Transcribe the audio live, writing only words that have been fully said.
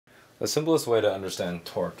The simplest way to understand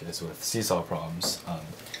torque is with seesaw problems,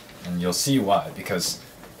 and you'll see why, because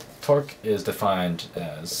torque is defined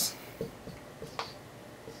as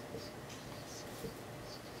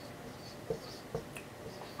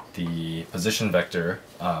the position vector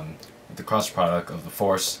with the cross product of the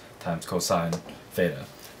force times cosine theta.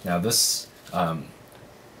 Now this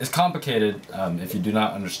is complicated if you do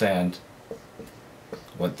not understand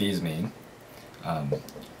what these mean.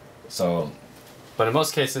 But in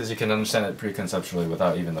most cases you can understand it preconceptually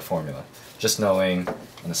without even the formula. Just knowing,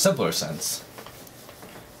 in a simpler sense,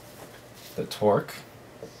 that torque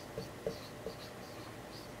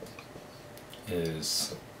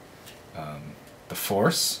is the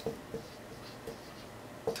force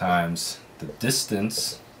times the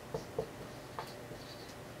distance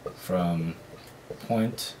from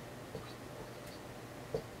point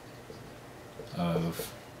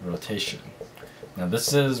of rotation. Now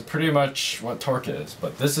this is pretty much what torque is,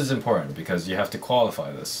 but this is important because you have to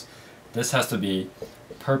qualify this. This has to be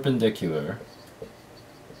perpendicular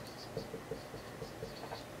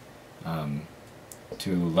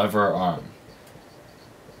to lever arm.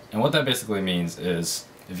 And what that basically means is,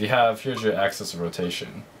 if you have, here's your axis of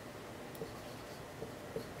rotation,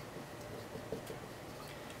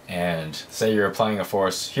 and say you're applying a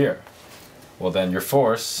force here, well then your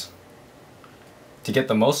force, to get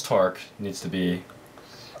the most torque, needs to be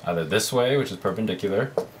either this way, which is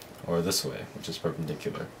perpendicular, or this way, which is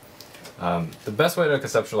perpendicular. The best way to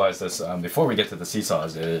conceptualize this before we get to the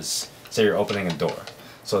seesaws is, say you're opening a door.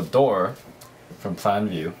 So a door, from plan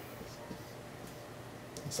view,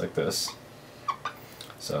 it's like this.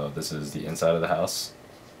 So this is the inside of the house,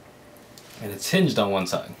 and it's hinged on one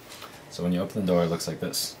side. So when you open the door, it looks like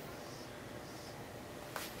this.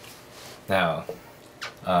 Now,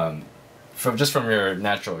 just from your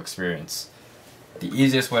natural experience, the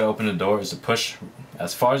easiest way to open a door is to push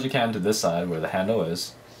as far as you can to this side where the handle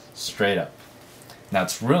is, straight up. Now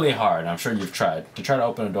it's really hard, and I'm sure you've tried, to try to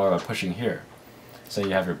open a door by pushing here. Say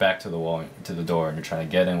you have your back to the wall, to the door, and you're trying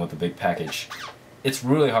to get in with a big package. It's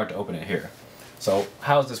really hard to open it here. So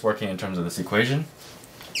how is this working in terms of this equation?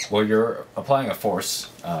 Well, you're applying a force,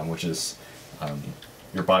 which is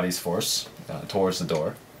your body's force towards the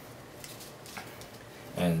door,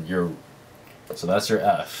 and so that's your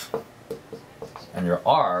F, and your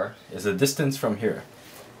R is the distance from here.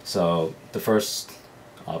 So the first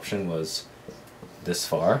option was this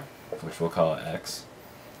far, which we'll call X,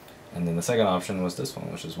 and then the second option was this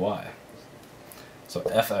one, which is Y. So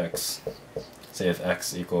Fx, say if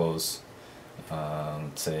X equals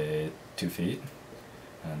say 2 feet,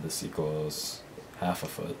 and this equals half a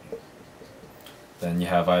foot, then you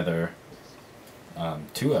have either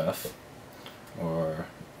 2F or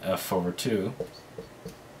F over 2,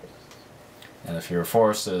 and if your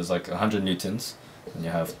force is like 100 newtons, then you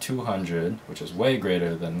have 200, which is way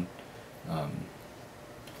greater than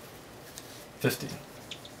 50.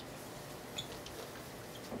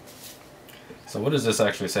 So what is this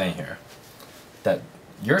actually saying here? That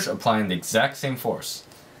you're applying the exact same force,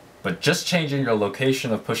 but just changing your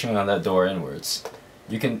location of pushing on that door inwards,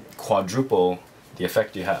 you can quadruple the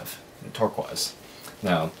effect you have torque-wise.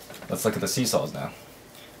 Now, let's look at the seesaws now.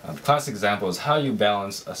 The classic example is how you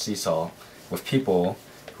balance a seesaw with people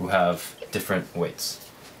who have different weights.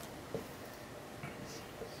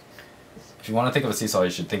 If you want to think of a seesaw, you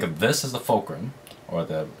should think of this as the fulcrum, or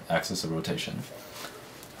the axis of rotation.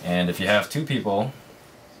 And if you have two people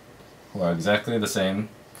who are exactly the same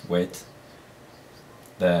weight,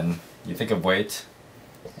 then you think of weight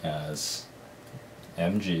as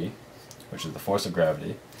mg, which is the force of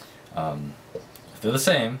gravity. If they're the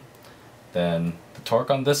same, then the torque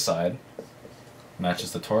on this side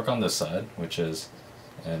matches the torque on this side, which is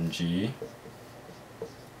mg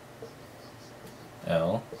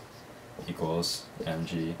L equals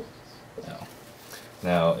mg L.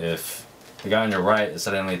 Now if the guy on your right is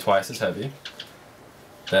suddenly twice as heavy,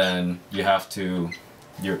 then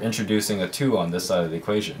you're introducing a 2 on this side of the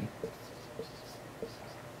equation.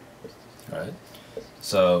 Right?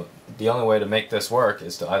 So the only way to make this work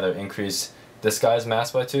is to either increase this guy's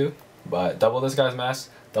mass by 2, by double this guy's mass,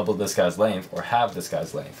 double this guy's length, or halve this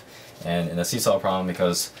guy's length. And in a seesaw problem,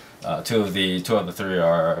 because two of the 3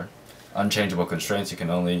 are unchangeable constraints, you can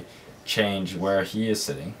only change where he is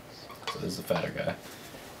sitting. So this is the fatter guy.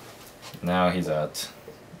 Now he's at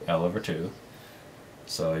L over 2.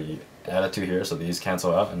 So you add a 2 here, so these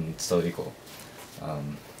cancel out and it's still equal.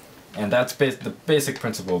 And that's the basic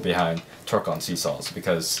principle behind torque on seesaws,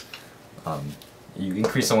 because you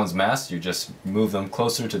increase someone's mass, you just move them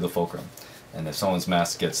closer to the fulcrum. And if someone's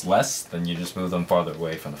mass gets less, then you just move them farther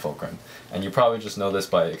away from the fulcrum. And you probably just know this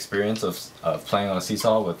by experience of playing on a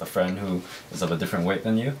seesaw with a friend who is of a different weight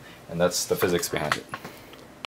than you, and that's the physics behind it.